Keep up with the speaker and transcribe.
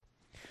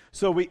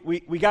So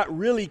we got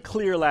really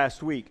clear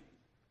last week.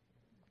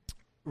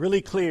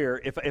 Really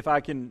clear, if I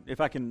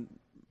can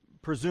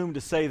presume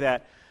to say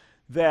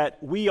that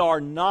we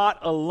are not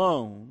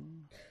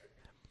alone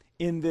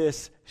in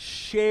this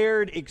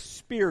shared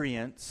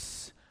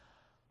experience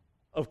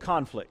of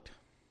conflict.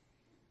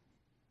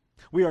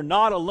 We are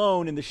not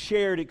alone in the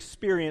shared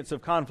experience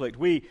of conflict.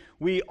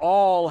 We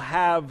all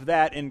have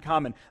that in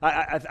common.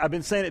 I've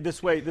been saying it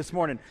this way this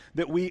morning,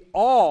 that we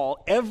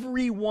all,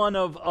 every one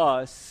of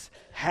us,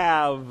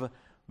 have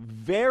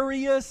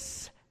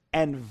various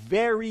and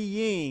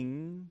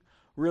varying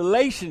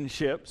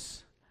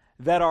relationships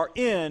that are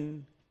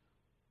in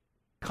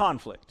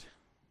conflict.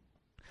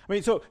 I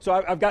mean, so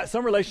I've got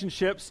some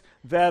relationships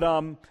that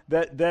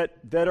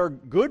are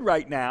good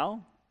right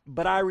now,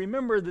 but I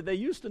remember that they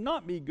used to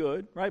not be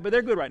good, right? But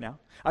they're good right now.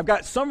 I've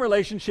got some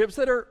relationships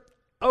that are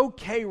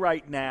okay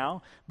right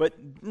now, but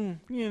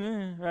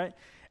right?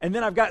 And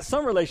then I've got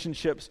some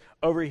relationships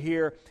over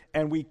here,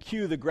 and we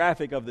cue the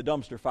graphic of the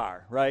dumpster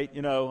fire, right?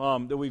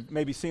 That we've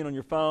maybe seen on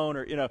your phone,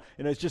 or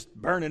it's just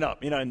burning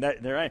up,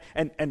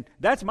 and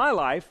that's my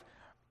life,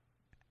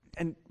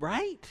 and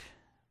right?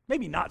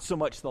 Maybe not so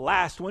much the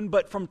last one,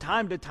 but from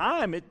time to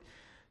time,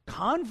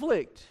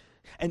 conflict.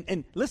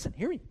 And listen,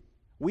 hear me.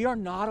 We are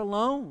not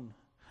alone.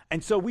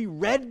 And so we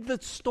read the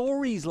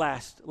stories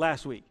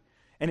last week.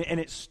 And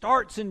it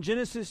starts in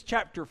Genesis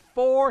chapter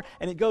 4,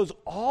 and it goes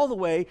all the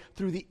way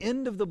through the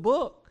end of the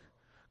book.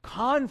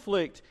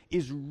 Conflict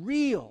is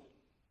real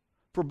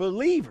for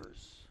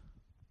believers.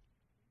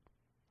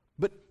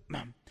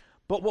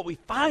 But what we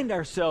find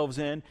ourselves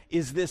in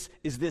is this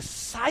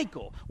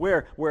cycle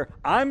where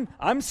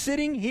I'm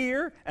sitting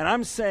here and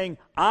I'm saying,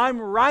 I'm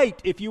right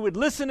if you would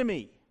listen to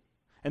me.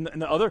 And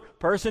the other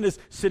person is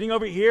sitting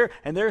over here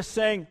and they're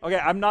saying, okay,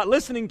 I'm not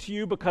listening to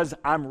you because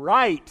I'm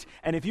right.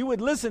 And if you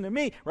would listen to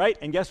me, right?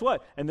 And guess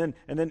what? And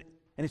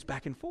it's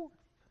back and forth.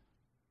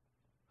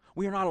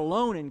 We are not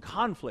alone in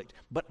conflict,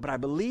 but I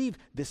believe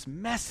this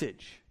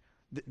message,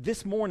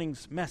 this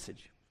morning's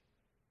message,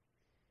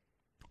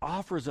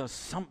 offers us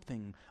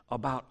something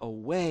about a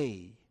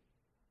way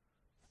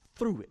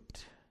through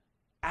it,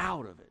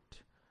 out of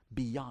it,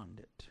 beyond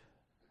it.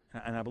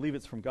 And I believe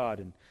it's from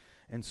God,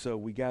 and so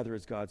we gather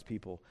as God's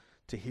people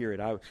to hear it.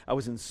 I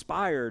was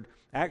inspired,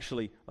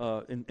 actually,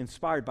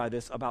 inspired by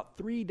this about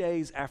 3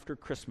 days after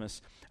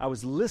Christmas. I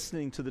was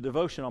listening to the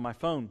devotion on my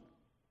phone,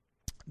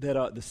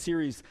 that the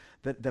series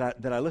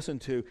that I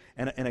listened to,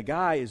 and a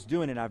guy is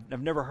doing it.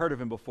 I've never heard of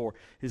him before.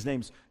 His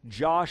name's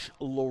Josh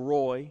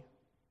Leroy.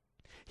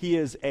 He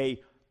is a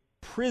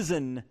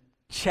prison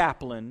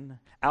chaplain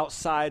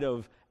outside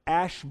of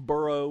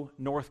Asheboro,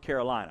 North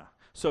Carolina.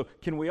 So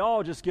can we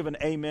all just give an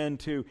amen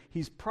to,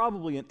 he's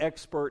probably an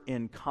expert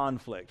in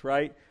conflict,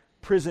 right?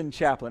 Prison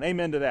chaplain.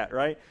 Amen to that,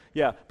 right?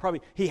 Yeah,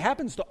 probably. He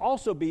happens to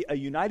also be a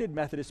United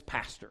Methodist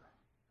pastor.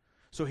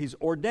 So he's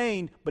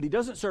ordained, but he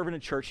doesn't serve in a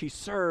church. He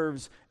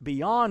serves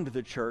beyond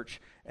the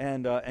church,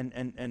 and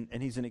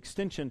he's an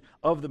extension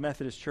of the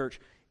Methodist Church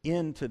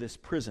into this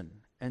prison.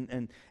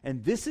 And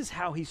this is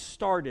how he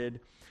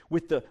started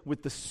with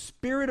the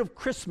spirit of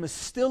Christmas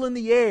still in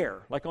the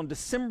air, like on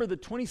December the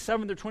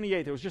 27th or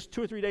 28th. It was just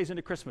 2 or 3 days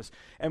into Christmas.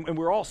 And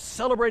we're all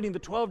celebrating the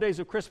 12 days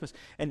of Christmas.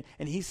 And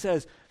he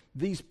says,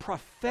 these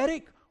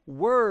prophetic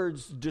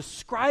words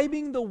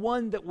describing the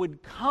one that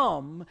would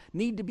come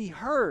need to be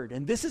heard.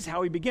 And this is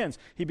how he begins.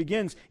 He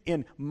begins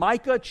in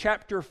Micah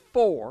chapter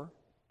 4.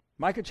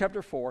 Micah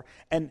chapter 4.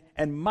 And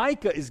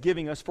Micah is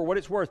giving us, for what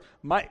it's worth,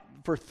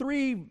 for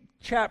 3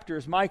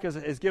 chapters, Micah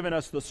has given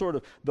us the sort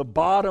of the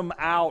bottom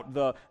out,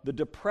 the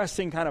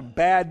depressing kind of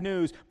bad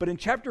news. But in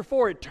chapter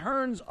 4, it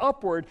turns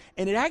upward,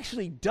 and it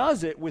actually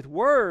does it with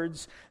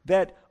words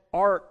that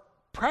are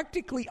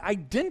practically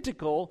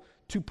identical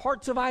to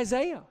parts of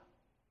Isaiah.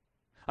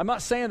 I'm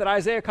not saying that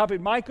Isaiah copied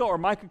Micah or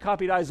Micah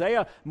copied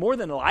Isaiah. More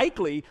than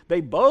likely,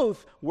 they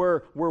both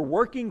were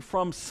working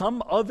from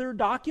some other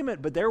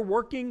document, but they're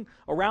working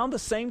around the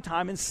same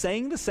time and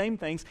saying the same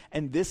things,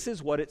 and this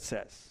is what it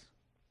says.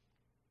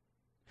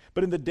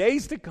 But in the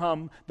days to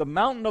come, the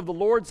mountain of the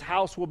Lord's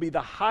house will be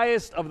the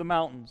highest of the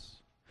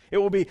mountains. It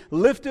will be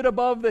lifted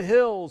above the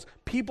hills.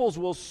 Peoples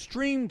will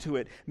stream to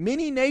it.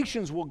 Many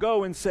nations will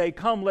go and say,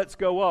 come, let's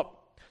go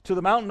up to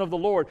the mountain of the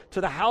Lord,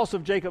 to the house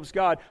of Jacob's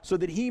God, so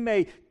that he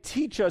may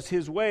teach us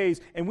his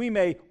ways and we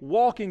may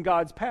walk in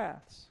God's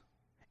paths.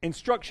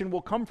 Instruction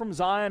will come from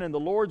Zion and the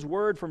Lord's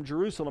word from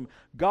Jerusalem.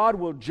 God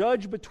will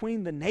judge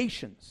between the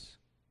nations,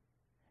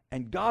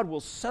 and God will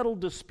settle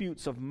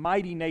disputes of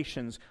mighty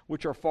nations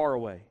which are far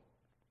away.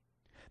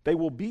 They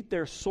will beat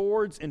their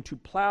swords into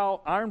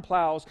iron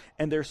plows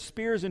and their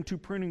spears into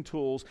pruning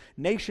tools.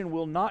 Nation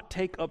will not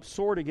take up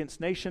sword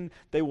against nation.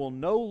 They will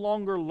no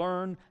longer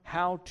learn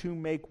how to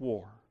make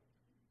war.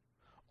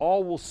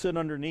 All will sit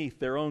underneath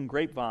their own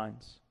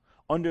grapevines,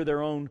 under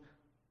their own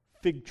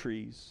fig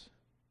trees.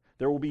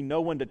 There will be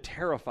no one to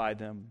terrify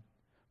them,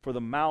 for the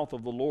mouth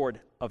of the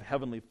Lord of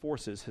heavenly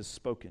forces has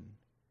spoken.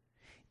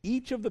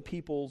 Each of the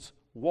peoples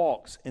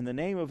walks in the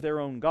name of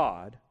their own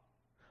God,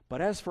 but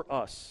as for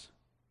us,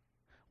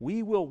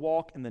 we will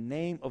walk in the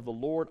name of the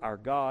Lord our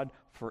God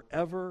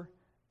forever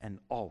and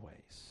always.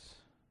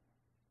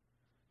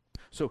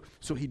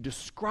 So he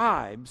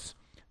describes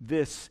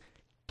this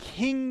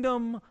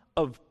kingdom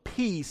of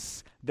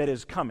peace that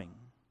is coming.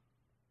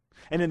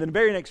 And in the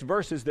very next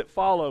verses that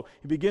follow,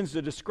 he begins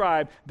to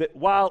describe that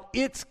while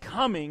it's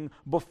coming,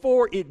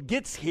 before it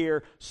gets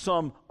here,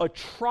 some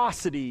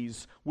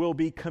atrocities will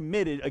be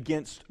committed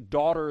against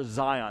daughter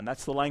Zion.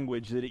 That's the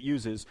language that it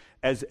uses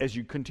as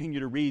you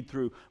continue to read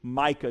through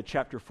Micah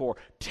chapter 4.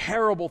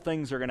 Terrible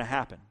things are going to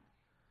happen,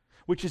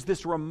 which is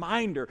this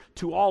reminder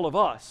to all of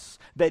us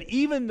that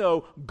even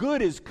though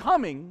good is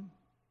coming,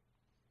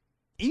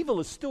 evil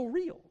is still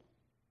real,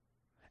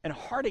 and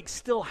heartache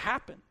still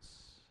happens.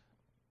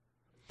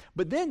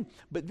 But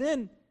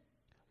then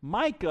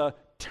Micah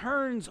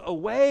turns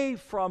away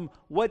from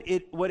what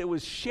it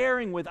was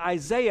sharing with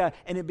Isaiah,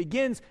 and it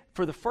begins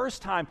for the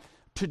first time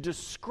to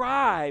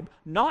describe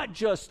not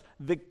just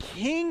the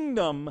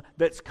kingdom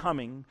that's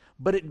coming,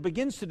 but it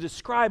begins to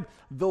describe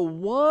the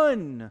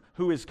one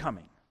who is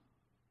coming.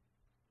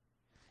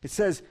 It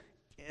says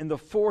in the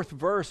 4th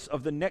verse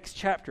of the next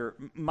chapter,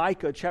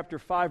 Micah chapter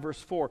 5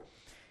 verse 4,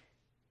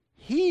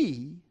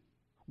 he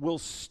will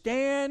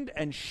stand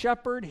and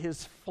shepherd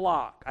his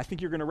flock. I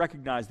think you're going to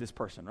recognize this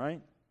person,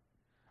 right?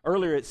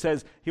 Earlier it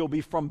says he'll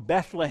be from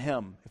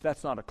Bethlehem, if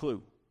that's not a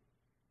clue.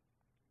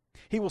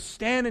 He will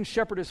stand and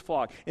shepherd his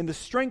flock in the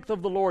strength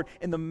of the Lord,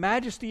 in the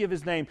majesty of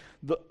his name,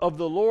 of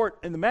the Lord,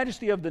 in the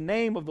majesty of the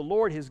name of the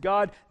Lord his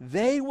God.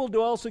 They will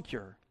dwell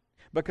secure,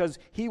 because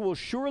he will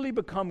surely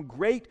become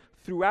great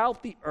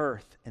throughout the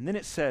earth. And then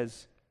it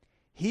says,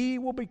 he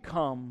will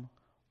become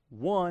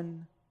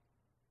one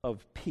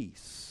of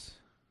peace.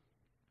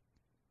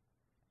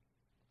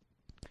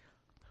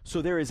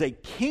 So there is a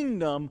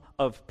kingdom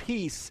of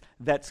peace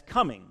that's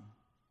coming.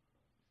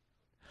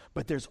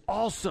 But there's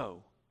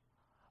also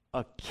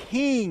a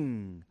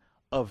king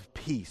of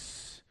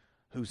peace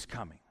who's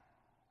coming.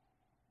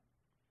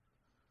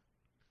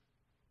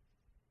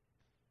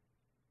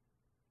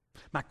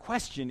 My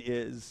question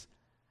is,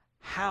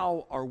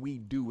 how are we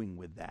doing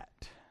with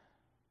that?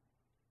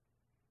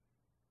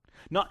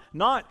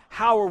 Not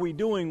how are we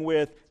doing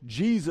with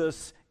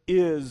Jesus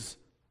is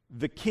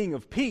the King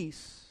of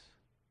peace.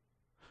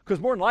 Because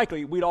more than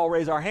likely, we'd all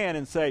raise our hand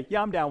and say,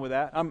 yeah, I'm down with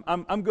that.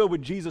 I'm good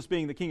with Jesus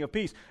being the King of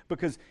peace.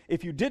 Because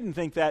if you didn't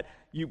think that,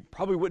 you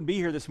probably wouldn't be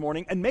here this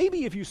morning. And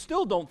maybe if you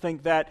still don't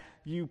think that,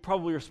 you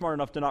probably are smart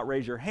enough to not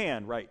raise your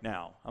hand right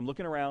now. I'm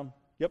looking around.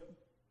 Yep.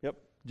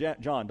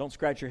 John, don't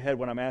scratch your head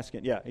when I'm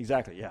asking. Yeah,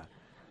 exactly, yeah.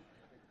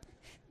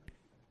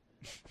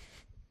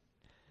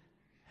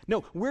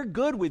 No, we're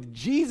good with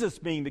Jesus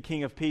being the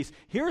King of peace.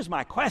 Here's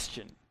my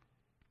question.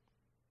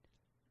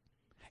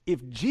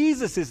 If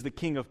Jesus is the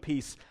King of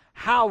peace,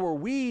 how are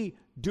we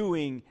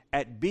doing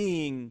at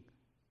being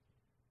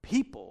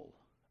people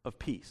of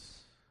peace?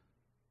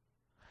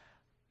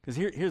 Because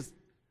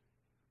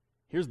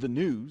here's the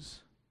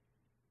news.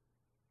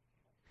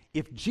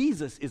 If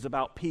Jesus is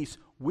about peace,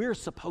 we're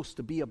supposed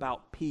to be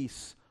about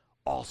peace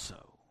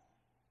also.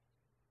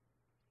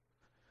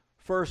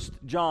 1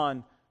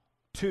 John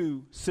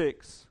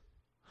 2:6.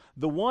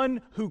 The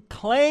one who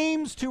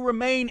claims to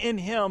remain in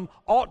him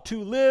ought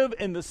to live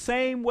in the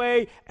same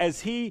way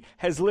as he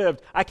has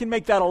lived. I can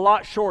make that a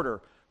lot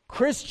shorter.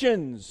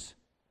 Christians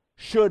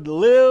should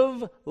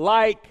live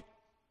like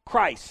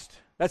Christ.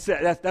 That's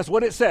it. That's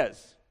what it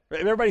says.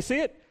 Everybody see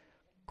it?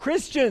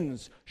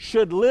 Christians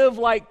should live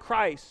like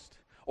Christ.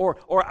 Or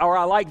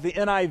I like the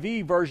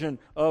NIV version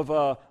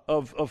of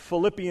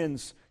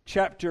Philippians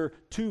chapter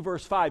 2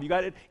 verse 5. You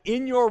got it?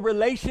 In your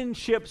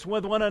relationships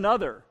with one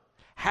another,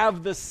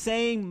 have the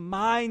same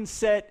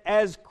mindset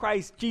as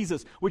Christ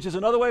Jesus, which is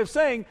another way of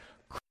saying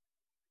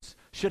Christians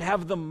should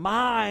have the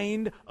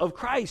mind of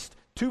Christ.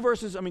 Two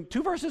verses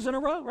in a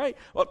row, right?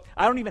 Well,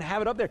 I don't even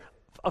have it up there.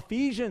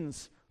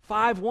 Ephesians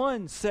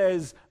 5:1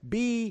 says,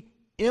 be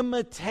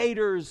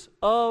imitators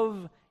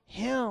of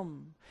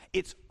him.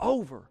 It's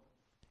over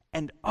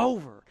and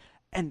over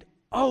and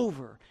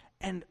over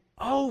and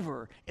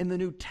over in the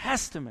New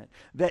Testament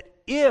that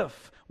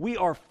if we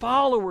are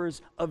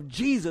followers of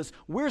Jesus,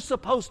 we're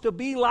supposed to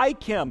be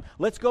like him.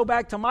 Let's go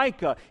back to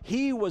Micah.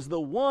 He was the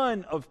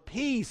one of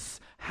peace.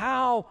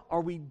 How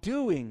are we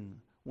doing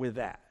with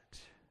that?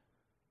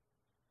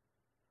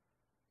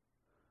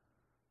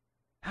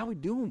 How are we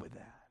doing with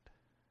that?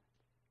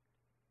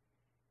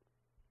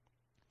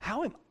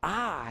 How am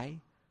I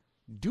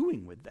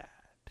doing with that?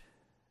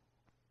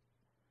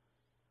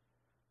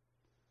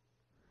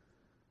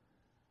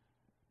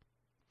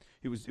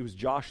 It was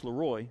Josh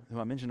Leroy, who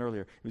I mentioned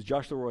earlier. It was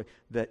Josh Leroy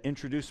that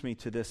introduced me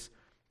to this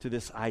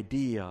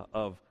idea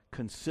of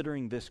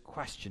considering this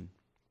question.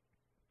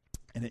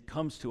 And it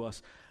comes to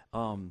us,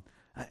 hang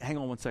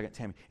on one second,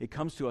 Tammy. It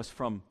comes to us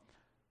from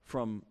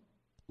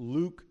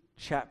Luke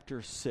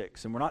chapter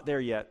 6. And we're not there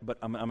yet, but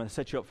I'm going to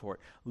set you up for it.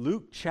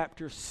 Luke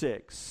chapter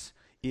 6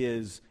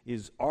 is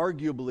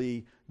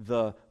arguably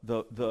the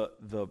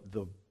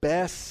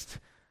best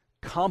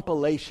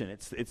compilation.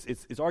 It's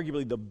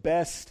arguably the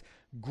best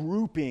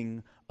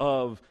grouping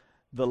of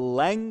the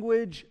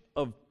language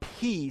of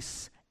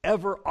peace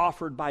ever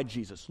offered by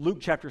Jesus. Luke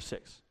chapter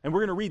 6. And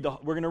we're going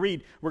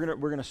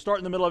to start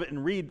in the middle of it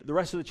and read the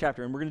rest of the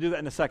chapter, and we're going to do that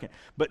in a second.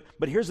 But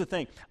here's the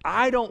thing.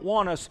 I don't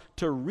want us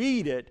to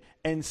read it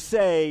and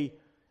say,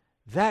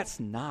 that's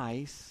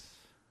nice.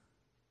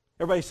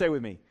 Everybody say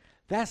with me,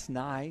 that's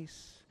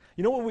nice.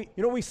 You know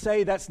what we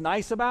say that's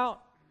nice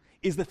about?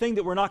 Is the thing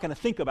that we're not going to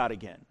think about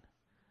again.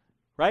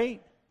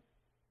 Right?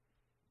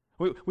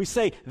 We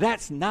say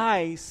that's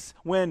nice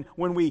when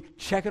we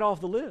check it off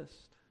the list.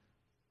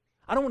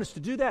 I don't want us to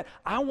do that.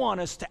 I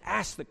want us to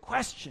ask the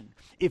question.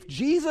 If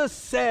Jesus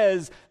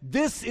says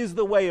this is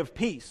the way of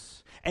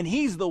peace, and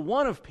He's the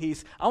one of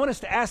peace, I want us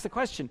to ask the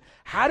question,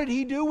 how did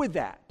He do with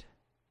that?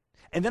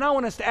 And then I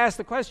want us to ask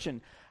the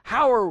question,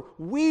 how are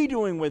we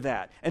doing with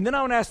that? And then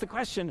I want to ask the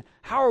question,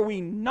 how are we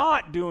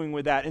not doing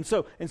with that? And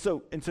so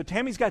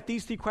Tammy's got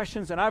these 3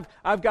 questions, and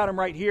I've got them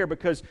right here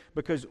because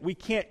we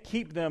can't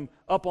keep them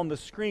up on the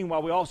screen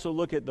while we also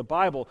look at the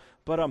Bible.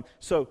 But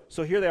so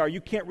here they are.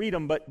 You can't read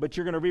them, but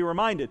you're going to be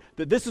reminded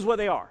that this is what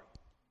they are.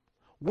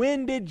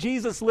 When did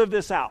Jesus live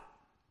this out?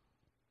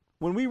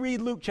 When we read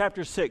Luke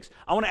chapter 6,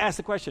 I want to ask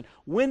the question,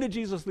 when did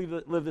Jesus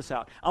live this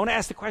out? I want to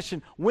ask the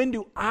question, when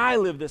do I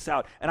live this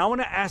out? And I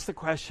want to ask the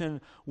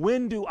question,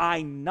 when do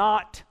I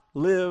not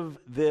live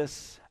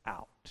this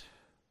out?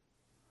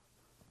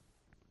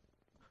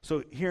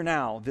 So here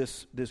now,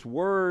 this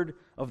word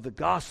of the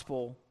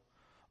gospel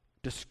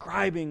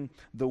describing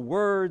the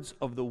words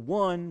of the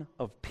one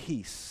of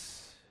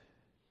peace.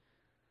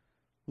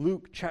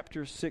 Luke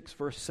chapter 6,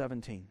 verse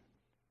 17.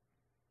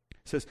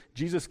 It says,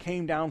 Jesus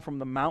came down from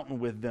the mountain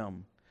with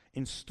them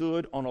and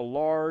stood on a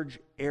large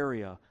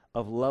area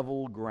of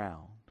level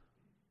ground.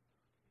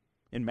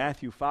 In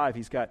Matthew 5,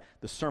 he's got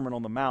the Sermon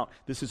on the Mount.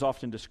 This is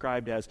often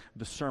described as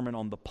the Sermon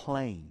on the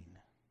Plain.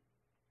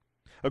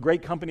 A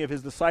great company of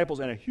his disciples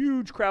and a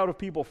huge crowd of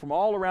people from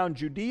all around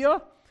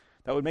Judea,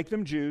 that would make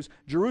them Jews,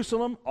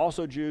 Jerusalem,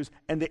 also Jews,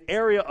 and the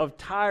area of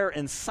Tyre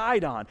and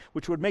Sidon,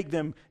 which would make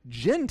them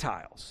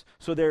Gentiles.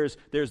 So there's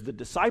the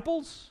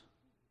disciples,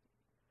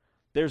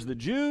 there's the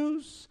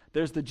Jews,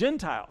 there's the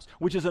Gentiles,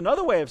 which is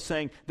another way of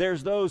saying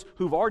there's those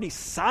who've already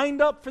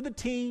signed up for the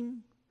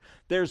team.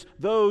 There's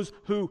those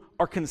who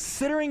are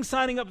considering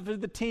signing up for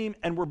the team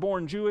and were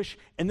born Jewish.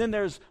 And then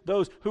there's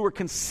those who are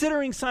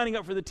considering signing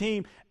up for the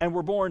team and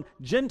were born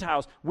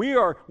Gentiles.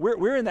 We're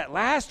in that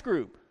last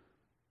group.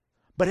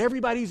 But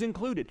everybody's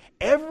included.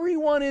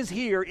 Everyone is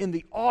here in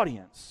the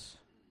audience.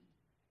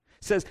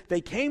 It says they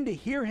came to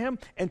hear him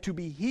and to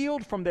be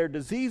healed from their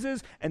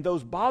diseases, and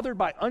those bothered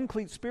by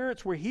unclean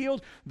spirits were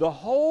healed. The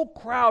whole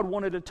crowd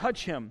wanted to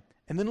touch him.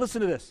 And then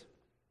listen to this.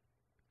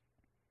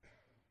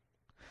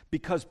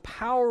 Because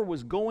power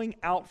was going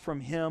out from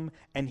him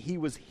and he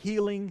was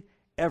healing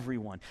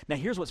everyone. Now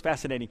here's what's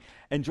fascinating.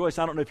 And Joyce,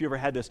 I don't know if you ever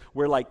had this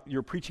where like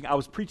you're preaching, I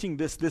was preaching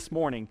this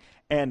morning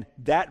and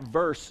that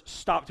verse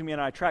stopped me in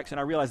my tracks and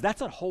I realized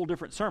that's a whole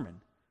different sermon.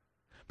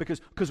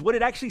 Because what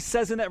it actually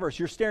says in that verse,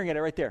 you're staring at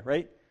it right there,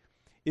 right?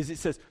 Is it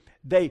says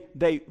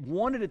they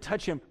wanted to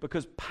touch him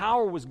because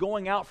power was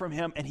going out from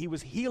him and he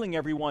was healing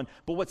everyone.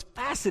 But what's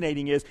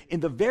fascinating is in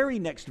the very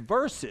next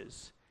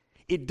verses,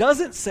 it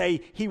doesn't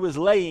say he was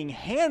laying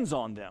hands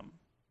on them.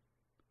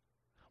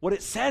 What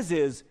it says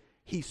is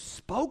he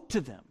spoke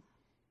to them.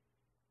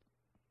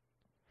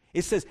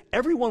 It says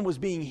everyone was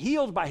being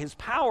healed by his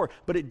power,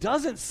 but it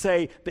doesn't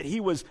say that he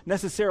was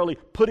necessarily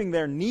putting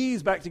their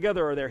knees back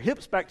together or their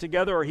hips back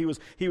together or he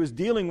was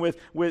dealing with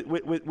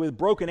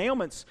broken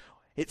ailments.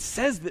 It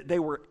says that they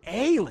were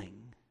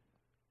ailing,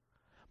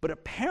 but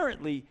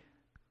apparently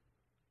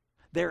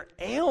their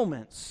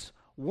ailments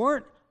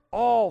weren't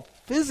all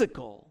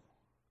physical,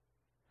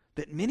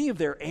 that many of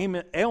their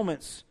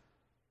ailments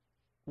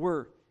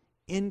were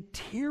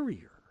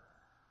interior.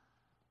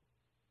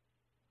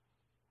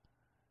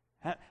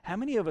 How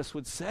many of us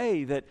would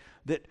say that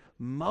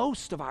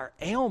most of our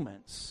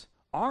ailments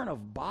aren't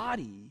of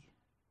body,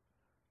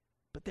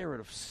 but they're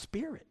of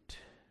spirit?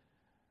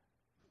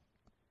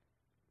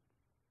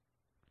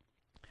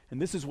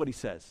 And this is what he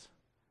says.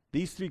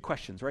 These 3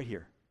 questions right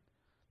here.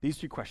 These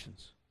 3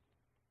 questions.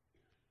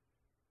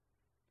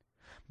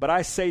 But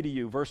I say to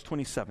you, verse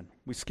 27.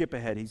 We skip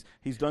ahead.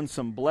 He's done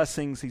some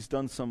blessings. He's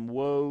done some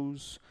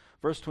woes.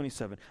 Verse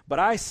 27. But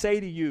I say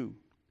to you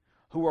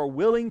who are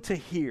willing to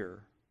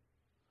hear,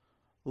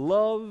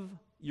 love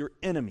your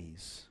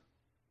enemies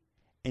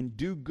and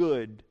do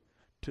good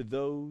to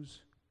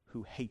those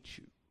who hate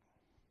you.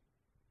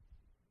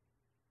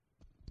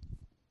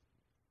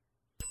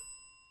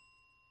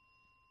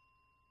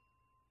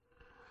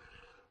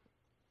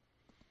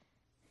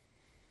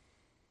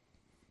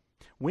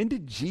 When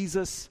did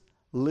Jesus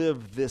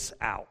live this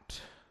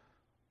out?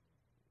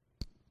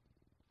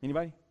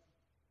 Anybody?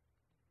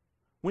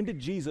 When did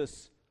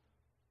Jesus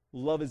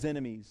love his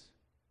enemies?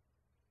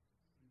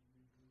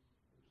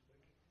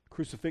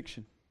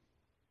 Crucifixion.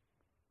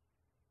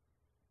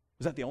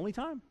 Was that the only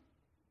time?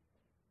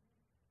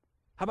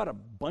 How about a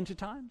bunch of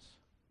times?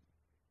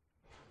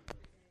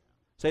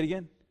 Say it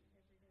again.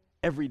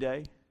 Every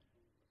day.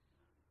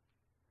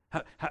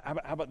 How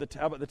about the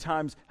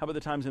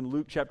times in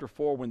Luke chapter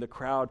 4 when the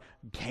crowd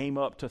came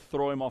up to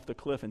throw him off the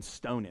cliff and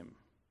stone him?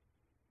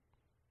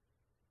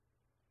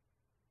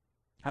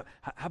 How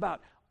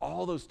about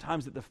all those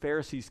times that the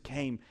Pharisees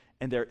came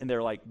and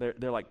they're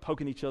like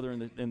poking each other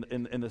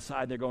in the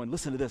side. They're going,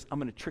 listen to this. I'm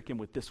going to trick him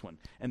with this one.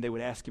 And they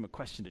would ask him a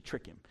question to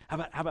trick him.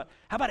 How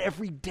about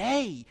every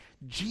day?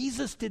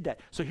 Jesus did that.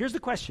 So here's the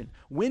question: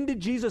 when did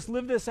Jesus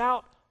live this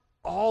out?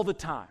 All the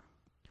time.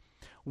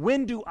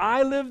 When do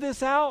I live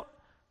this out?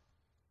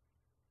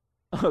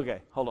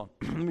 Okay, hold on.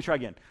 Let me try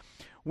again.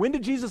 When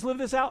did Jesus live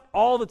this out?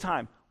 All the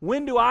time.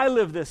 When do I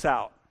live this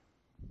out?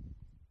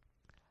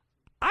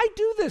 I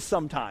do this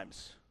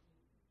sometimes.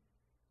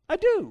 I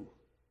do.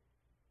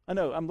 I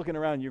know, I'm looking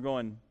around and you're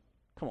going,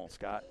 come on,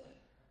 Scott.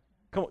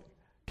 Come on.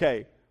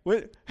 Okay.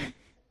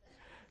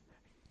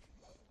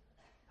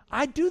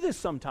 I do this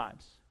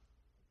sometimes.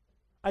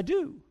 I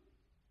do.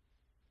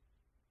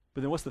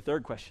 But then what's the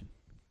third question?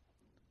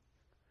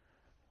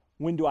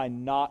 When do I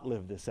not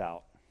live this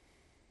out?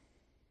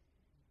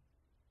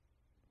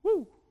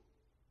 Woo.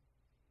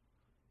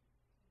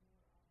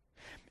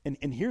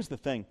 And here's the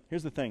thing,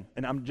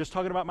 and I'm just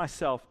talking about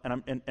myself,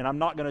 and I'm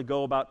not going to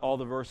go about all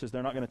the verses.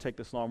 They're not going to take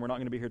this long. We're not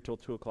going to be here till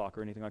 2 o'clock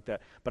or anything like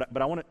that. But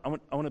I want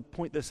to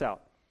point this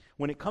out.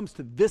 When it comes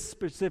to this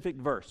specific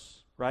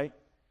verse, right,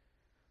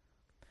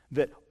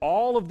 that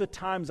all of the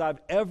times I've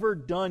ever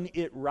done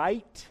it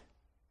right,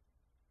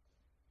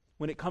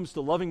 when it comes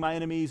to loving my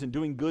enemies and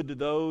doing good to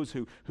those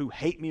who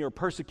hate me or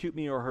persecute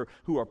me or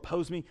who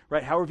oppose me,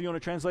 right, however you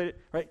want to translate it,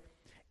 right,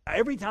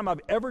 every time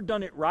I've ever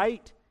done it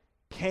right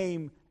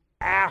came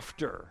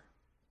after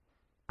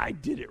I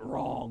did it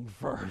wrong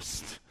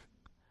first.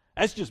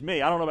 That's just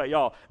me. I don't know about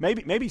y'all.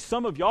 Maybe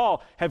some of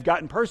y'all have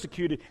gotten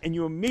persecuted and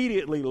you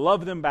immediately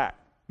love them back.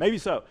 Maybe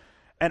so.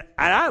 And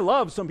I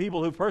love some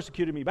people who've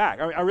persecuted me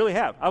back. I really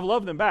have. I've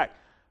loved them back.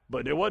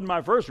 But it wasn't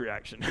my first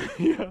reaction.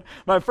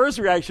 My first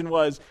reaction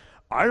was,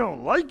 I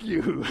don't like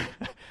you.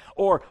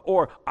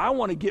 or I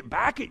want to get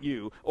back at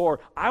you. Or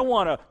I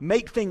want to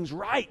make things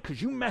right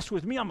because you mess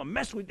with me, I'm going to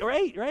mess with you.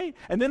 Right?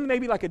 And then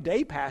maybe like a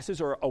day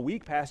passes or a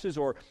week passes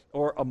or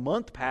a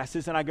month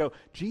passes and I go,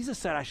 Jesus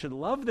said I should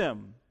love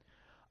them.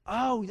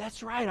 Oh,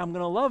 that's right, I'm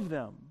going to love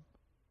them.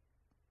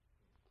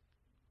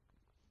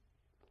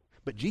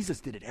 But Jesus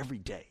did it every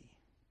day.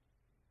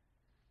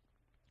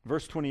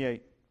 Verse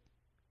 28.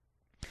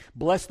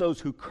 Bless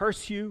those who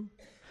curse you.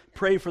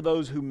 Pray for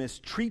those who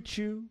mistreat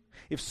you.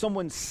 If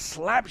someone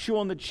slaps you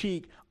on the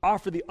cheek,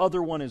 offer the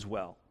other one as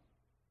well.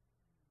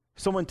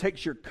 If someone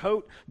takes your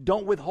coat,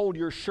 don't withhold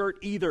your shirt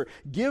either.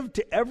 Give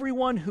to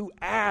everyone who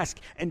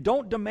asks, and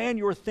don't demand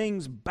your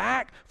things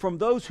back from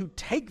those who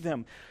take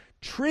them.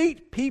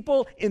 Treat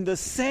people in the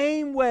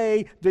same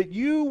way that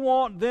you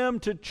want them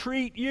to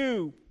treat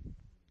you.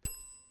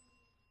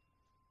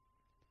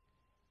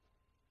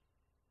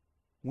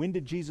 When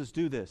did Jesus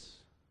do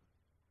this?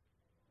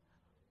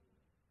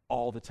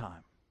 All the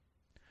time.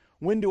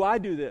 When do I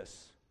do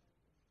this?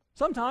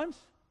 Sometimes.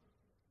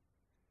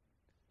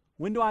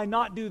 When do I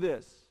not do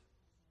this?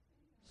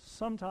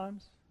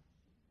 Sometimes.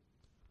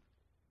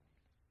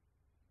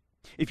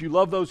 If you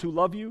love those who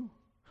love you,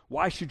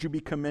 why should you be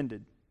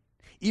commended?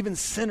 Even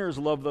sinners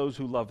love those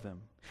who love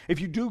them. If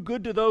you do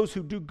good to those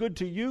who do good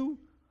to you,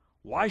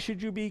 why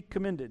should you be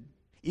commended?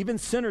 Even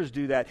sinners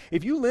do that.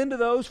 If you lend to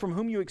those from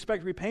whom you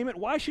expect repayment,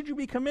 why should you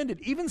be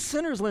commended? Even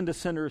sinners lend to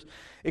sinners,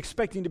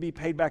 expecting to be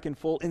paid back in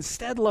full.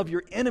 Instead, love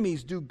your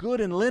enemies, do good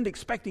and lend,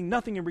 expecting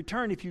nothing in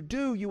return. If you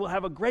do, you will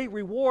have a great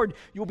reward.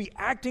 You will be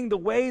acting the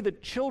way the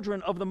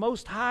children of the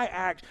Most High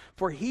act,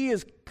 for He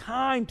is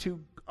kind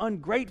to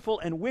ungrateful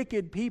and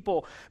wicked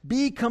people.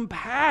 Be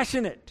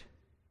compassionate,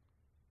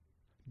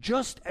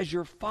 just as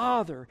your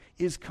Father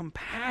is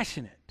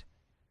compassionate.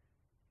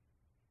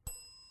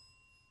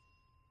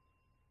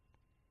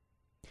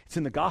 It's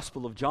in the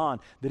Gospel of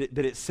John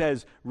that it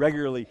says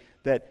regularly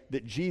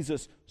that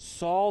Jesus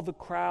saw the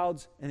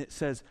crowds, and it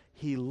says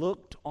He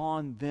looked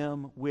on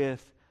them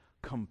with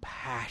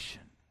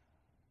compassion.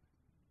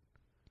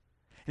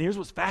 And here's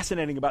what's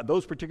fascinating about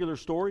those particular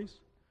stories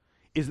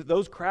is that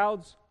those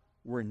crowds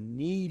were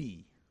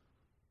needy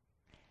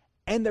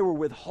and they were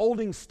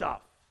withholding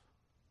stuff.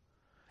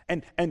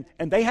 And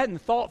they hadn't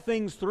thought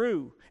things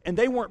through, and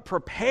they weren't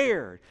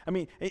prepared. I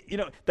mean,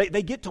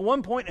 they get to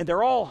one point and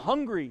they're all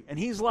hungry, and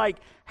He's like,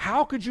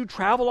 how could you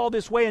travel all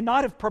this way and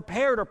not have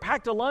prepared or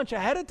packed a lunch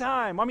ahead of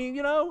time? I mean,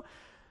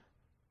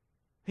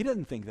 He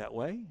doesn't think that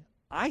way.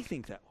 I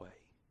think that way.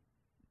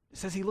 It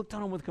says He looked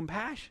on them with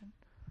compassion.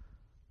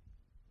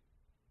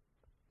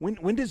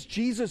 When does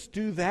Jesus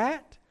do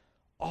that?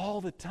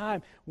 All the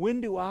time.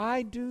 When do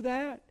I do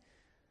that?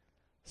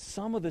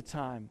 Some of the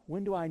time.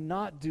 When do I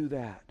not do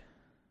that?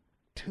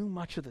 Too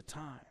much of the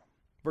time.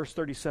 Verse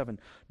 37,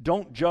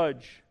 don't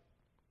judge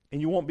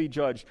and you won't be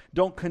judged.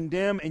 Don't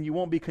condemn and you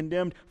won't be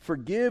condemned.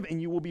 Forgive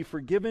and you will be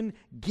forgiven.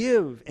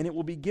 Give and it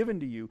will be given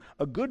to you.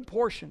 A good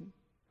portion,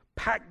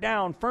 packed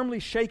down, firmly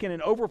shaken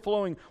and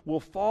overflowing, will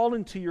fall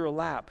into your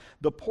lap.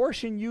 The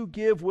portion you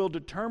give will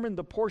determine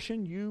the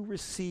portion you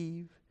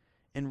receive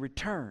in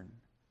return.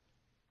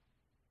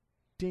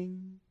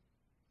 pointing.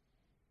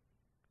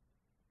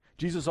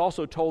 Jesus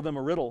also told them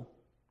a riddle.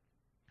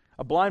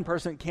 A blind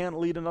person can't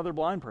lead another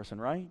blind person,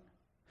 right?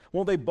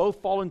 Won't they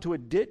both fall into a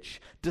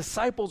ditch?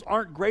 Disciples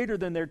aren't greater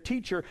than their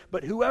teacher,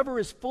 but whoever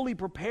is fully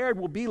prepared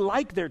will be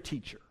like their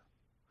teacher.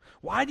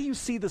 Why do you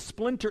see the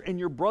splinter in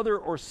your brother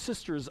or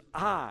sister's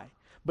eye,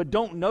 but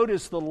don't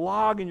notice the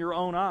log in your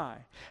own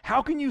eye?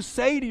 How can you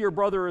say to your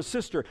brother or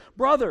sister,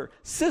 brother,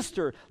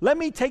 sister, let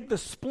me take the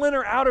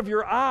splinter out of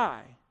your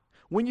eye,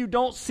 when you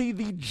don't see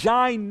the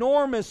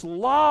ginormous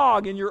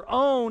log in your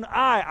own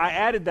eye? I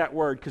added that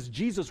word because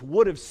Jesus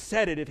would have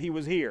said it if he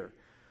was here.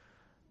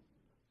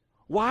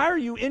 Why are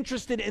you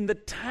interested in the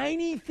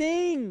tiny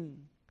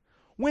thing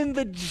when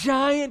the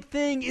giant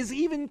thing is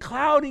even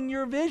clouding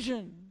your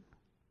vision?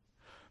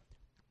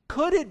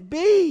 Could it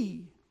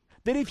be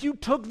that if you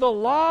took the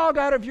log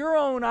out of your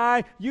own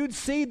eye, you'd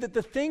see that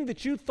the thing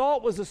that you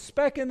thought was a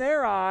speck in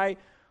their eye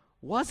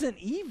wasn't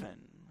even?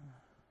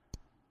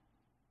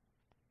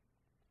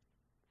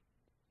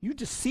 You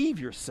deceive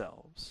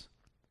yourselves.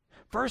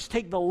 First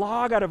take the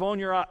log out of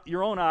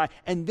your own eye,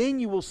 and then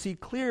you will see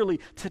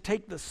clearly to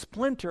take the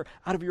splinter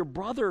out of your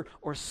brother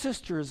or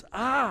sister's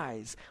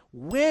eyes.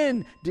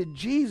 When did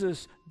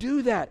Jesus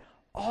do that?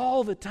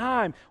 All the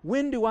time.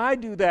 When do I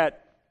do that?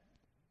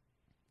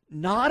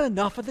 Not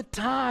enough of the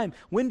time.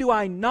 When do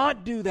I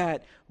not do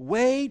that?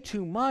 Way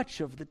too much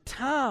of the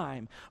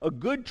time. A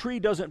good tree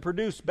doesn't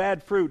produce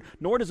bad fruit,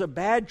 nor does a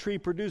bad tree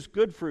produce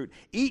good fruit.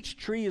 Each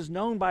tree is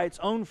known by its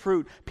own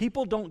fruit.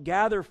 People don't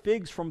gather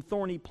figs from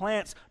thorny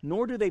plants,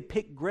 nor do they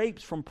pick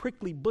grapes from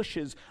prickly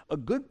bushes. A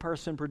good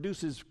person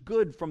produces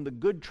good from the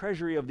good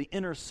treasury of the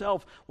inner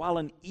self, while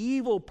an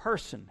evil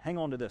person, hang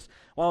on to this,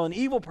 while an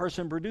evil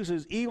person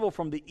produces evil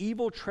from the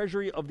evil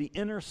treasury of the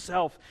inner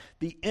self.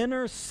 The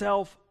inner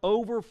self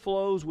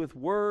overflows with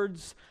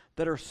words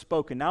that are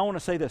spoken. Now I want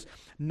to say this.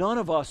 None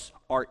of us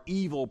are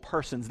evil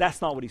persons.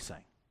 That's not what he's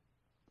saying.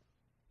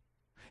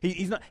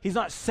 He's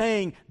not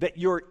saying that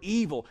you're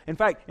evil. In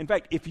fact,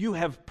 if you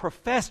have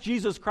professed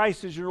Jesus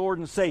Christ as your Lord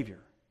and Savior,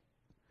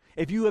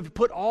 if you have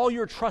put all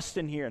your trust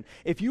in Him,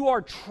 if you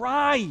are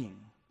trying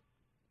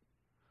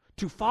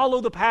to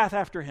follow the path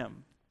after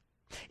Him,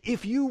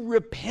 if you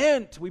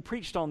repent, we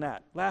preached on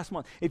that last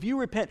month. If you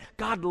repent,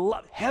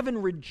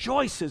 heaven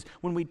rejoices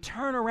when we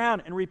turn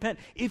around and repent.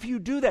 If you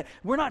do that,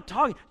 we're not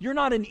talking, you're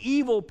not an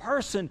evil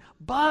person,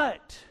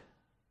 but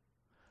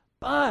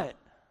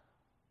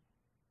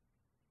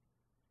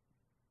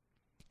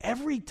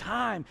every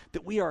time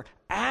that we are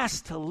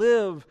asked to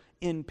live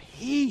in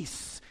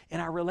peace in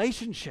our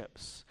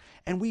relationships,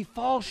 and we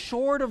fall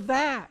short of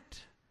that,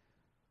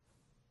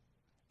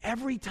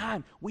 every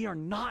time we are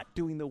not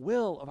doing the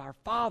will of our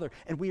Father,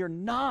 and we are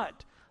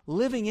not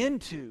living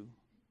into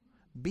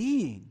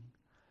being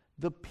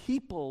the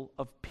people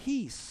of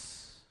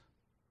peace,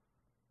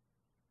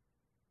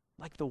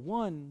 like the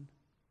one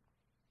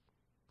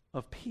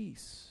of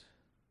peace.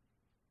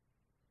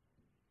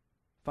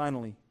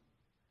 Finally,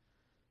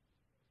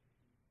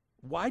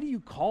 why do you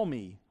call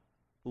me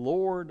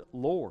Lord,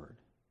 Lord,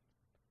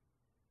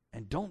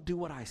 and don't do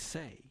what I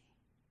say?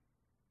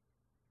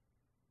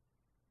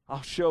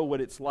 I'll show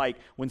what it's like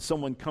when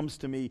someone comes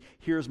to me,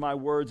 hears my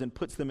words, and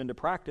puts them into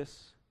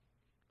practice.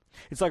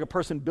 It's like a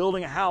person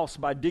building a house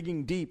by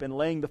digging deep and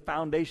laying the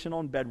foundation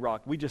on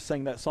bedrock. We just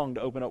sang that song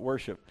to open up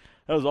worship.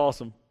 That was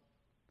awesome.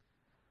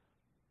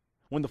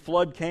 When the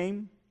flood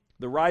came,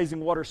 the rising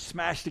water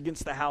smashed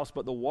against the house,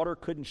 but the water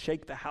couldn't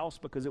shake the house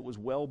because it was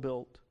well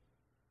built.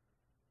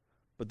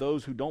 But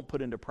those who don't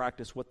put into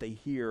practice what they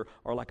hear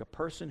are like a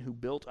person who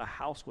built a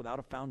house without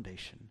a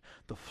foundation.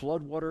 The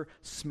floodwater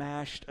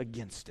smashed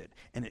against it,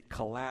 and it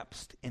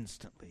collapsed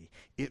instantly.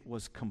 It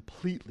was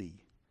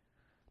completely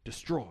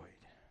destroyed.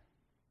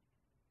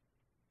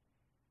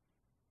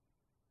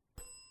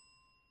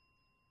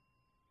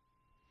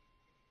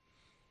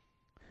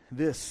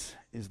 This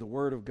is the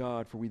word of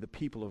God for we the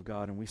people of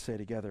God, and we say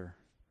together,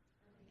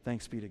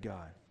 thanks be to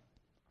God.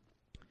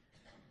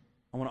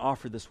 I want to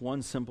offer this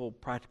one simple,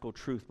 practical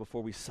truth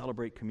before we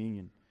celebrate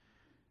communion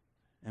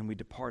and we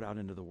depart out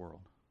into the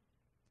world.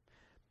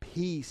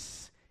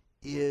 Peace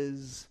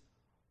is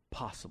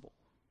possible.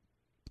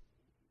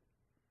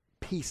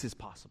 Peace is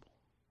possible.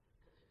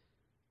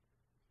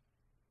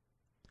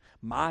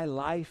 My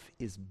life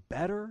is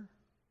better,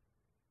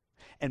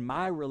 and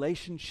my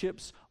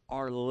relationships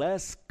are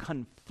less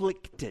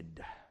conflicted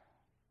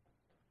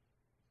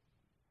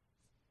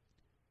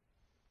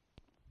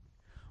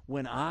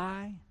when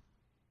I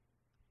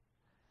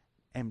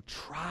am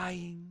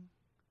trying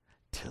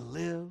to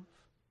live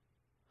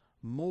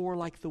more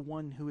like the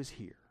one who is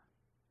here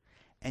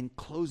and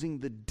closing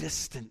the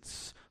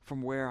distance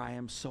from where I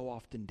am so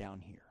often down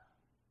here.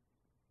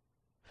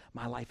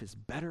 My life is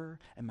better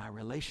and my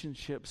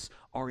relationships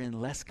are in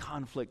less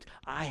conflict.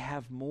 I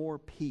have more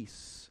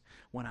peace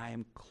when I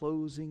am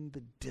closing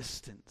the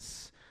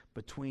distance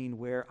between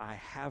where I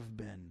have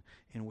been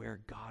and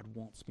where God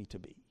wants me to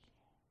be.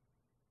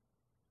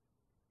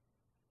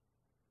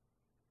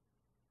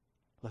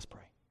 Let's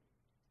pray.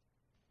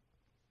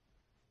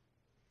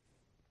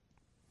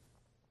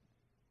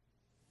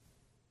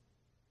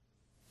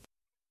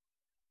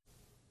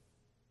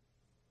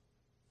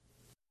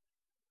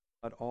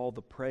 all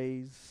the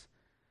praise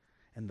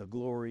and the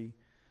glory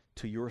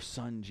to your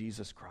Son,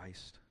 Jesus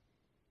Christ,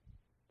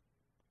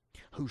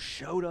 who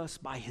showed us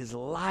by his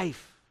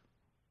life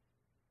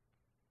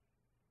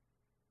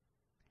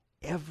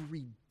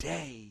every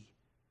day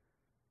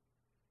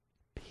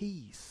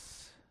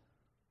peace.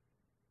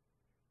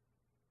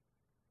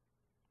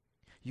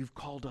 You've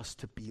called us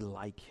to be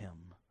like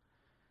him,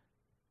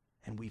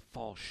 and we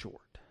fall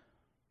short.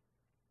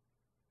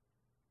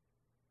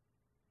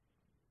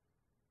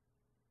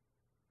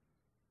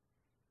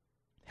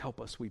 Help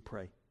us, we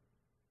pray.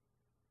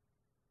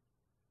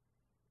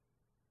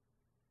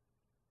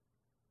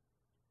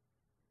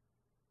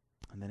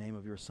 In the name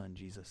of your Son,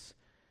 Jesus,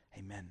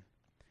 amen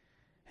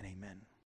and amen.